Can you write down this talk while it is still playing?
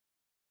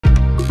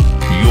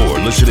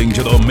listening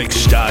to the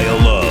mixed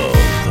style of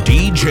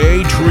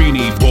DJ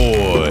Trini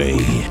Boy.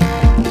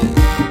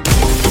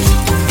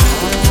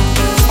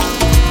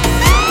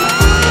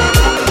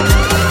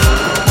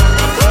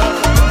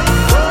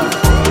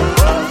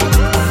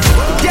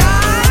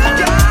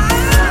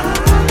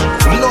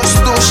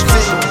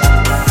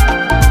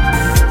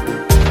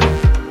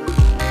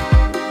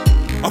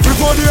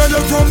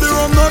 From the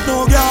rum, not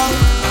no girl.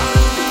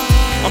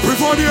 I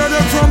prefer the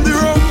headache from the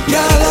rum.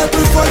 Girl, I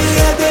prefer the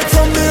headache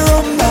from the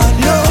rum than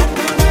you.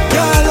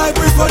 Girl, I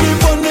prefer the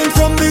burning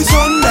from the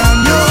sun than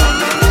you.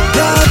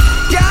 Girl,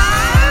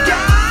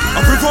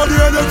 I prefer the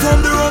headache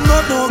from the rum,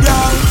 not no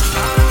girl.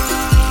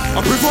 I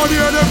prefer the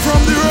headache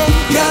from the rum.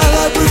 Girl,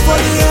 I prefer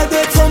the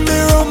headache from the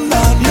rum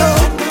than you.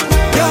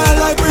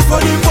 Girl, I prefer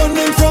the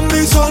burning from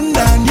the sun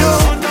than you.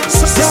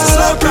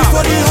 Girl, I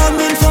prefer the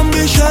humming from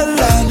the shell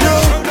than you.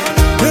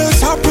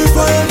 Yes, I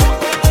prefer it.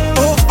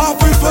 Oh, I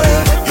prefer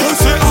it. You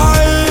say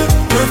I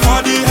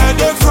prefer the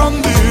headache from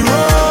the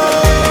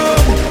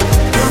rum.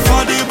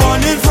 Prefer the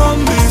burning from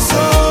the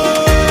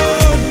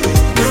sun.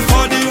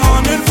 Prefer the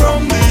honey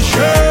from the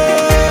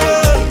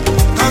shell.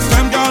 Cause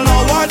them girl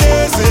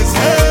nowadays is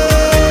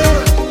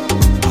hell.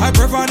 I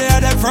prefer the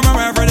headache from them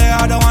every day.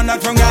 I don't want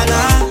that from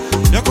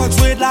Ghana. You could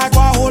sweet like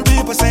what old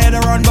people say. They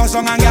run go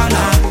song and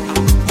Ghana.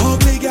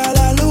 Ugly girl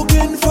are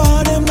looking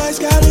for them nice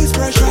girl is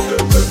pressure.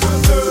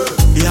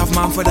 You have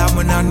man for that,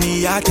 man, and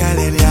me, I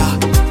telling ya.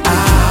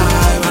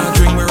 I wanna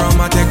drink me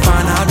rum, I take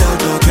Panadol,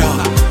 Tokyo.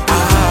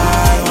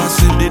 I wanna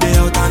sleep the day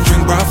out and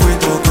drink broth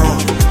with okra.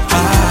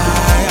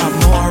 I have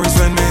no worries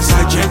when me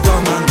side check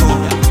come and go.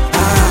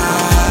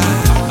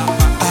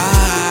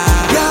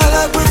 Girl,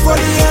 I prefer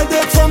the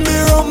headache from the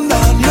rum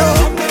than you.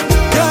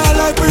 Girl,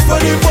 I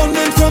prefer the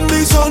burning from the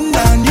sun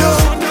than you.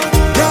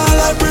 Girl,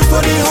 I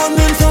prefer the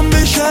humming from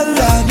the shell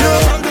than you.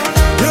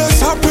 Yes,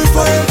 I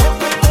prefer it.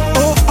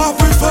 Oh, I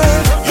prefer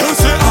it.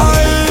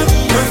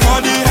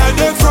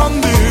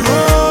 From the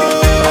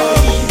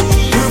road,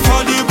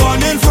 prefer the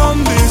burning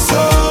from the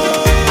sun,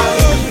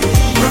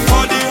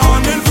 prefer the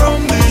honey from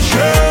the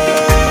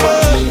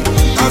shell.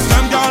 Cause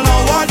them girl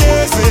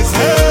nowadays is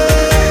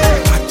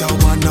hell. I don't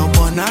want no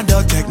one, I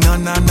don't take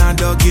none, and I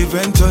don't give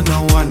in to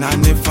no one.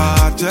 And if I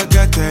have to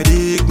get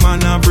headache,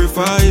 man, I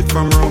prefer it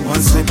from rum.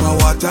 One sip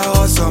of water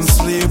or some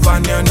sleep,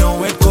 and you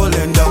know it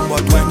cooling down.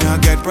 But when you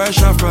get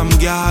pressure from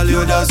girl,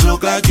 you just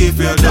look like if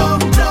you're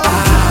dumb.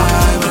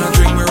 I wanna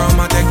drink me rum,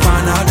 I take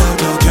Panadol,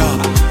 Tokyo.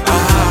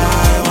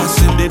 I wanna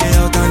sleep the day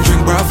out and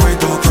drink broth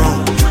with okra.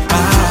 I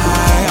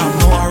have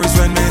no worries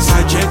when me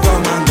side check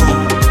come and go.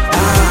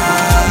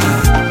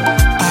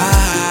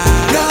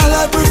 Girl,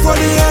 I prefer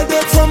the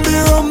headache from the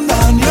rum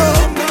than you.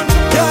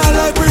 Girl,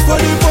 I prefer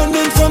the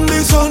burning from the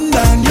sun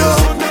than you.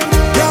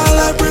 Girl,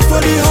 I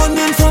prefer the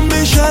honey from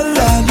the shell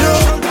than you.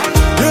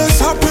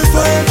 Yes, I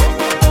prefer it.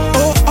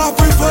 Oh, I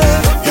prefer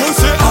it. You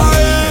say I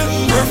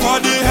prefer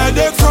the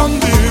headache from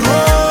the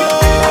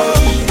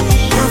rum.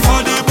 Prefer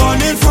the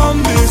burning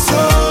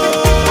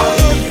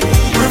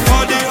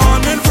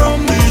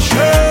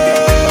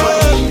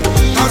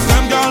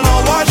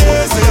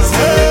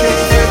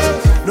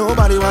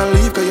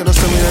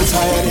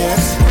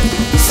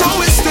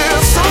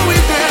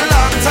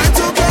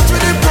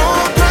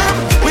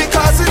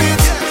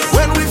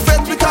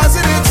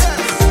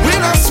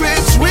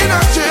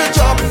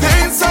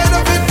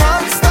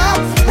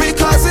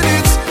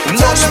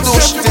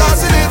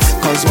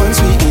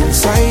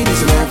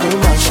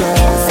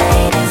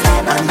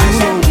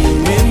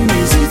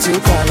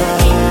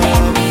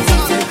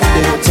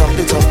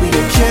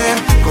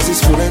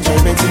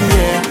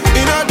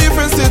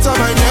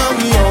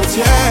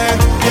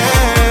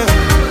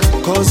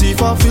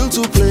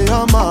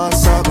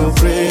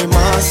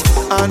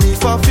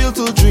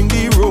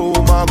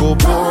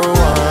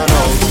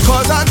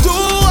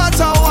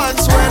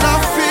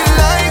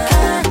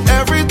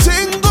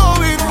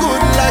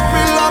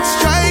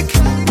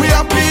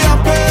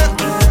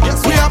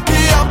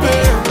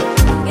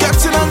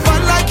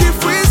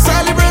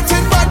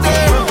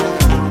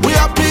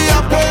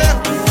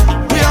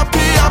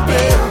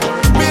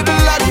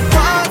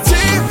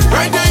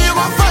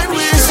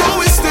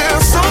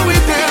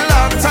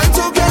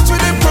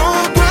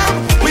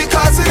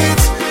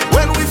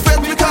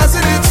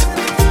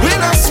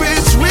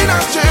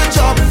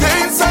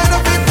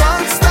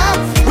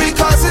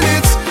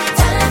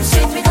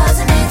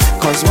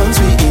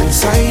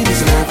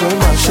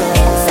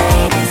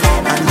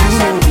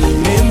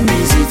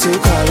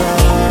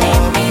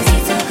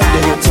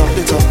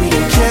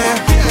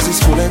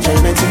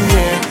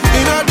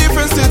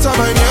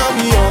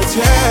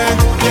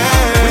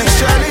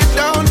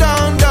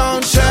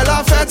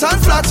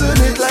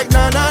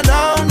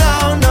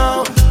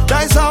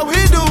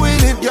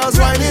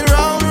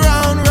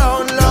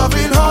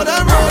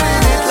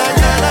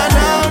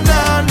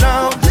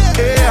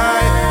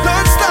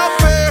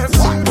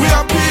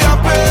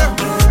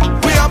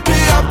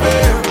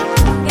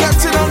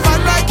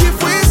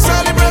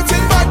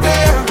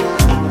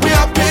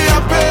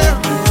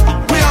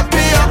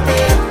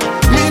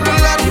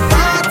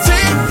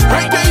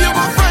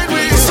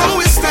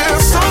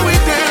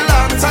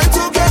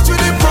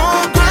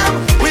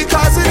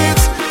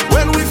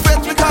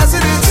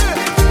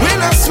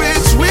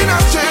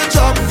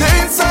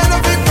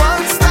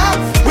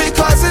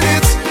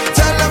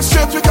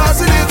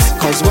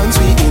Cause once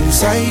we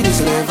inside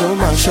is level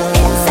mash up.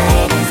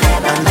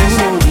 And you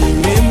know the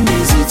name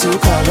easy to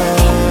cover.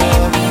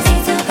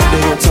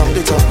 They don't talk,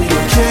 we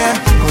don't care.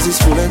 Cause it's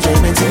full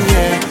enjoyment in the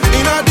air.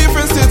 In a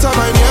different state of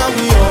mind, yeah,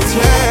 we out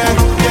here.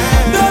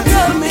 Don't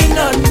tell me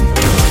none,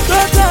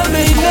 don't tell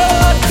me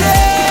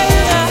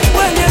nothing.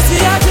 When you see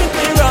I drink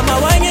me rum, I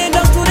wind it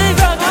down to the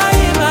ground. I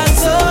hear my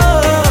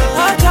soul,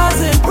 I'm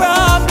causing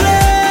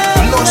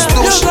problems.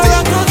 You go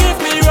wrong to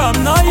give me rum,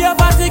 now your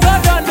party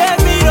got done.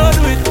 Let me don't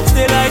do it,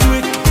 still I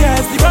do it.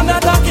 Yes, the rum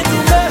not talking to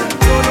me.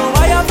 Don't know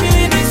why I'm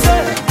feeling this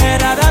way.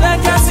 And I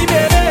don't can see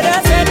baby, they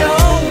say no,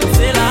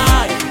 still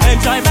I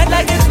enjoyment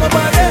like it's my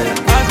body.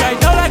 I'm right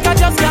now like I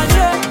just can't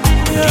hear.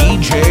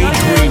 DJ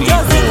Trini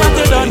Boy.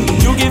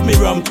 You give me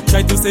rum,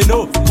 try to say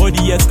no, but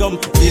the yes come.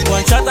 Take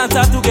one shot and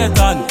start to get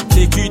on.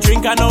 Take 3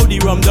 drink and now the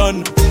rum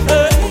done.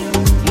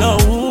 Now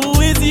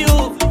who is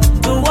you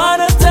to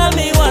wanna tell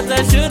me what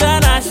I should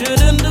and I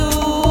shouldn't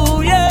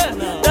do? Yeah,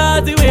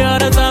 that's the way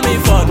others have me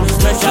fun.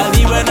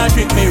 Especially when I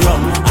drink me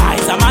rum. I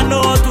some I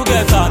know how to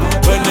get on.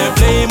 When they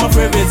play my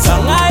favorite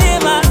song, I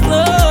am my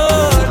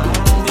soul.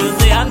 You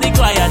say I'm the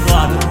quiet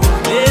one.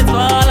 It's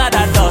all I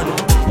done done.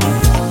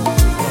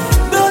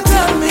 Don't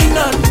tell me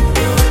none,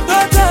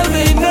 don't tell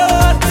me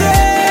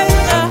nothing.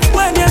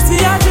 When you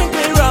see I drink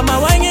me rum, I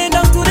wind it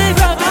down to the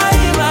ground. I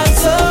hear my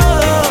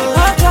soul,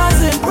 I'm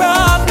causing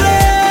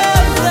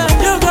problems.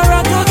 You go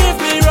wrong to give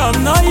me rum,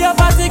 now your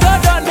party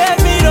got done. Let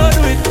me don't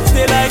do it,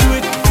 still I do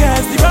it.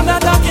 Yes, the rum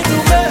not talking to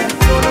me.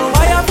 Don't know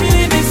why I'm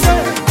feeling this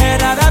way.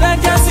 And I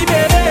can't see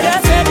baby, they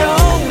say no,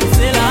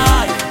 still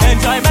I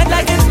enjoyment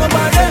like it's my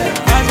body.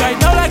 I'm right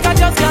now like I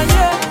just can't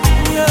hear.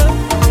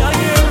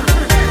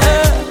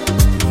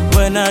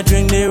 When I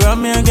drink the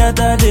rum, you get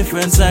a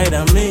different side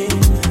of me.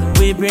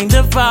 We bring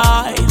the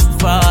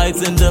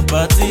vibes in the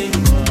party.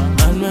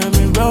 And when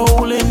we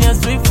rollin',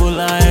 yes, we full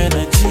of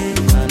energy.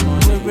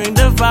 We bring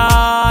the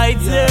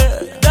vibes, yeah.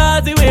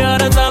 That's the way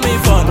others have me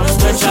fun.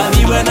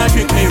 Especially when I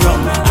drink me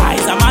rum. I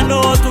some I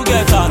know how to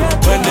get on.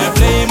 When they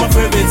play my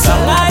favorite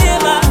song, I hear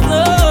my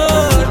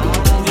soul.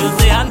 You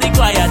say I'm the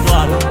quiet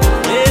one.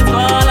 It's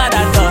all I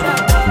done done.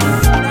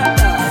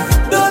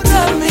 Don't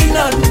tell me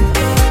none,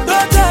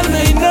 don't tell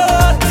me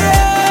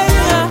nothing.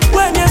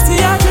 When you see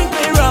I drink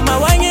me rum, I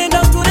wind it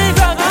down to the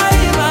ground. I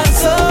hear my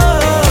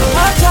soul,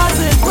 I'm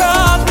causing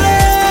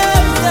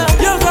problems.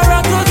 You go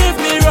wrong to give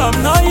me rum,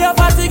 now your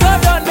party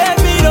got done. Let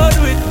me don't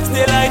do it,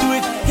 still I do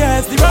it.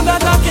 Yes, the rum not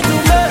talking to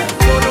me.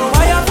 Don't know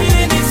why I'm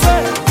feeling this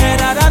way.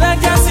 And I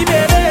can't see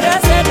baby, they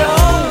say no,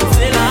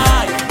 still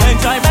I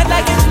enjoyment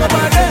like it's my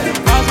body.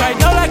 I'm right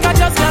now like I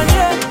just can't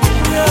hear.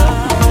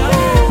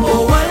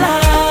 Oh, I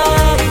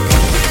like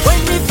when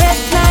we fed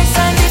nice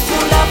and it's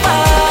full of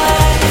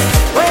vibes.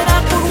 When I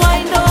could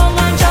wind down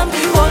and jam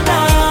the whole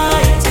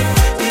night.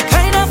 The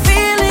kind of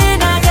feeling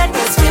I get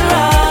this feel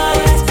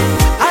right.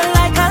 I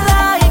like that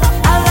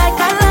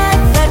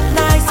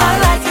nice, I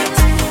like it.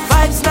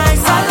 Vibes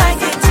nice, I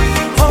like it.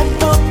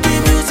 Pump up the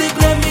music,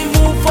 let me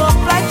move up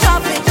like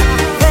chopping.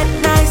 That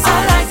nice, I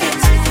like it.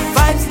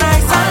 Vibes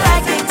nice, I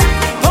like it.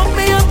 Pump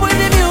me up with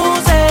the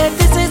music,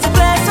 this is the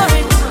place of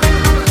it.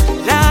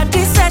 Now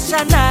this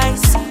session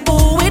nice,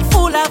 ooh, it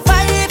full of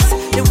vibes.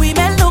 The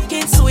women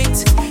looking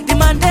sweet, the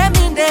man them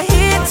in the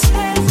heat.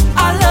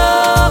 I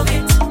love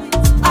it,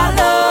 I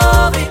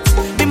love it.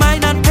 Me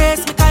mind and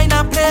pace, me kind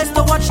of place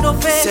to watch no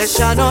face.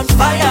 Session on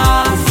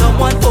fire,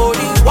 someone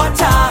pouring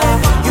water.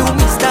 You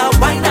Mr.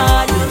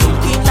 Winer, you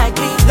looking like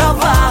me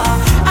lover.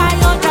 I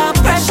under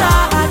pressure,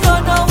 I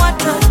don't know what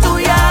to do,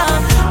 yeah.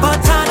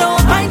 But I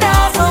don't mind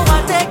that, so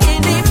I'm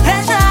taking the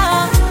pleasure.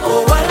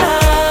 Oh, I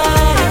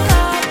like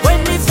when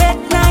we fed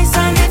nice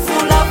and it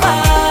full of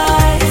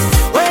vibes.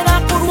 When I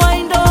could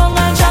wind down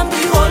and jam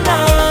the whole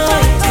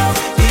night.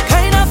 The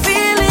kind of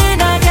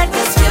feeling I get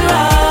this feel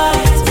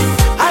right.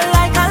 I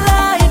like that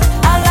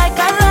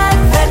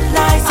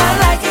nice, I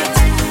like it.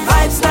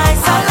 Vibes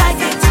nice, I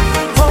like it.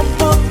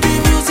 Pump up the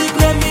music,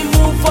 let me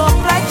move up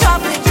like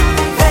chopping.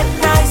 That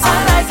nice, I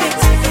like it.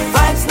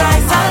 Vibes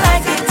nice, I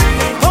like it.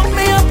 Pump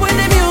me up with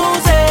the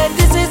music,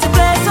 this is the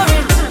place of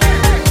it.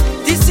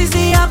 This is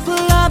the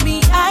apple of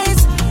me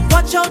eyes.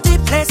 Watch out, the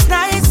place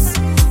nice.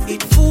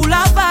 It full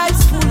of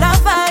vibes,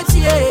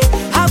 yeah.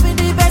 Having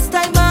the best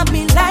time of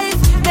me life.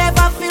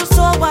 Never feel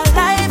so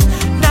alive.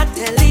 Not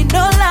telling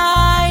no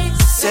lies.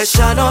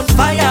 Session on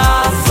fire,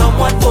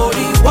 someone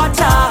pouring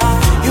water.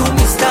 You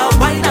Mr.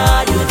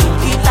 Winer, you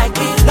looking like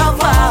me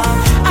lover.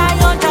 I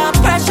under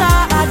pressure,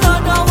 I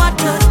don't know what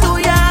to do,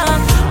 yeah.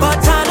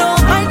 But I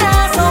don't mind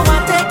that, so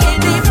I'm taking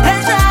the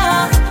pleasure.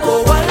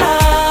 Oh, I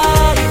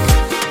like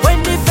when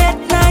the fed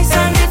nice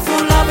and it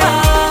full of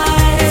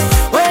vibes.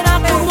 When I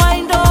could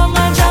wind down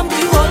and jam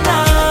the whole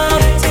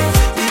night.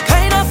 The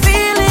kind of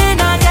feeling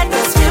I get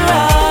this feel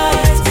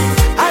right.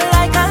 I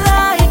like that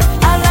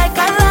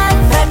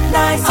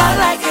nice, I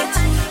like it.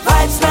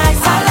 Vibes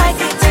nice, I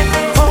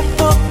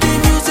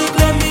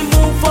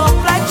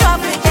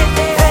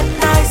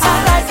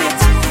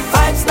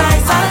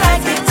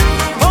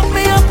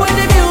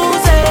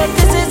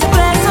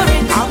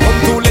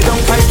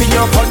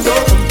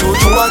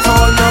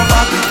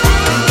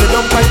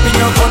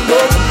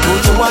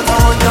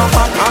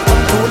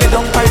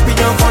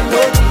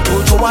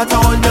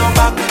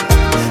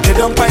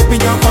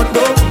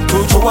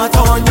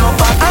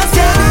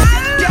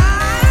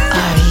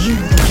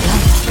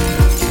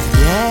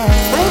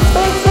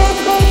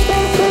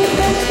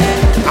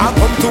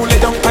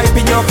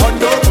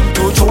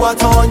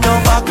water on your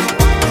back.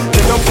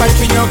 Lay down pipe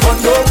in your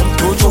condo,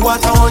 put your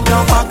water on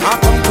your back. I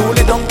come to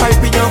lay down pipe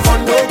in your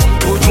condo,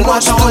 put your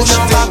water on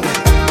your back.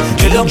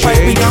 Lay down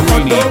pipe in your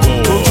condo,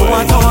 put your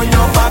water on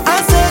your back. I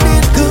said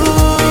it good,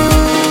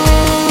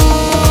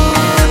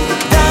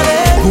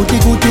 darling. Goody,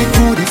 goody,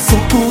 goody, so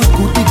good,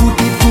 goody,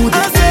 goody, goody.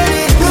 I said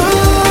it good,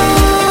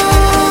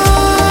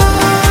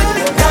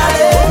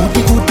 darling.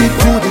 Goody, goody,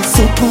 goody,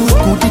 so good,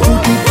 goody,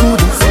 goody,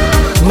 goody.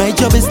 My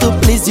job is to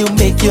please you,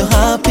 make you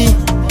happy.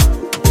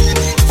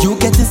 You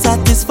getting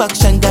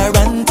satisfaction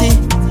guarantee.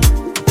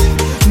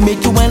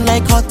 Make you one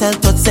like hotel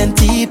tot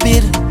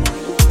centipede.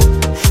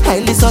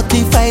 Highly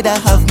certified, I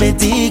have my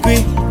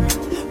degree.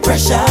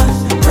 Pressure,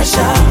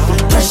 pressure,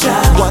 pressure.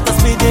 Water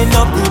speeding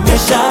up the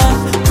measure.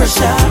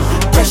 Pressure,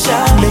 pressure.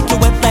 Make you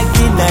wet like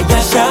the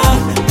Nayasha.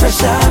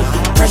 Pressure,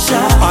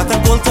 pressure. Hot and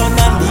cold turn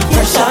on the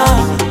pressure.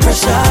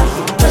 Pressure,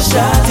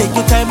 pressure. Take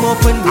your time,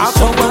 open the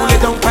shower. Lay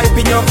down pipe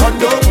in your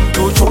condo,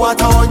 put your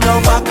water on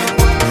your back.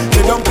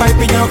 Lay down pipe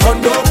in your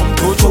condo,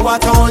 put your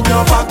water on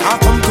your back. I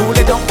come to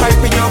lay down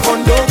pipe in your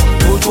condo,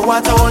 put your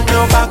water on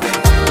your back.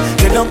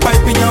 Lay down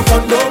pipe in your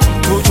condo,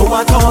 put your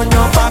water on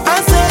your back.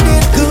 I said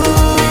it good,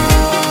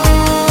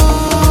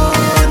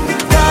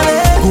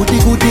 darling. Goody,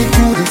 goody,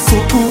 goody, so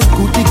good,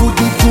 goody,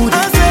 goody, goody. I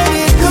said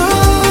it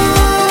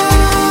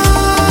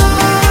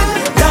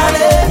good,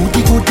 darling.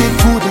 Goody, goody,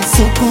 goody,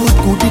 so good,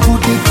 goody,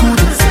 goody,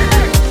 goody.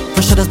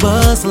 Pressure does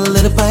bust,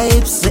 little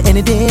pipes,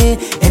 any day,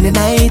 any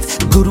night.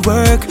 Good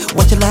work,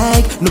 what you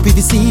like, no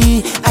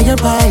PVC, iron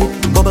pipe,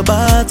 bubble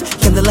bath,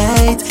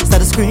 candlelight.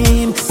 Start a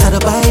scream, start a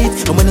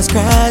bite, and when I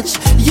scratch,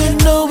 you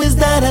know it's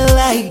not a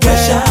lie.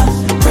 Pressure,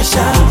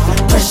 pressure,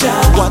 pressure.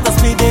 Water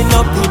speeding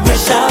up the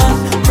pressure.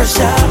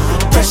 Pressure,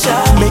 pressure.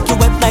 Make you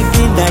wet like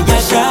the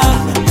Nayasha.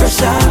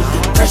 Pressure,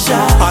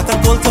 pressure. Hot and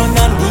cold turn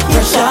on the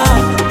pressure.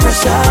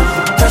 Pressure,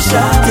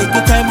 pressure. Take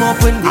your time up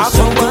when the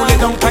shower. Lay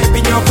down pipe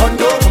in your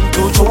condo,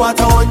 put your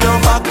water on your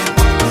back.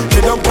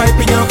 Lay down pipe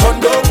in your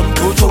condo,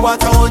 put your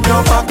water on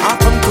your back. I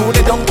come to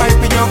lay down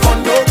pipe in your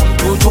condo,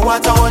 put your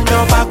water on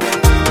your back.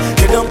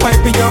 Lay down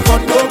pipe in your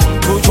condo,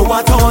 put your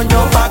water on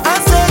your back. I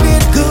said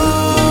it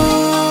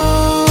good,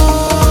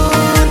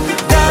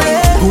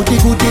 darling. Goody,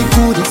 goody,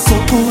 goody, so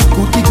good,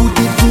 goody,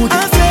 goody, goody.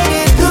 I said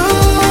it good,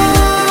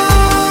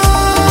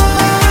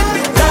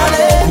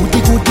 darling. Goody,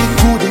 goody,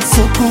 goody,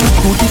 so good,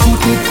 goody,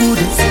 goody,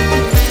 goody.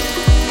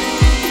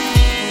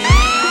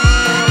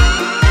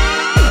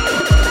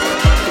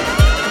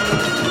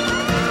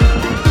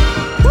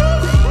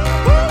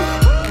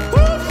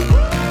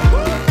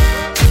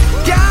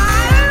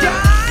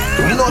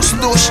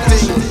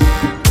 Thing.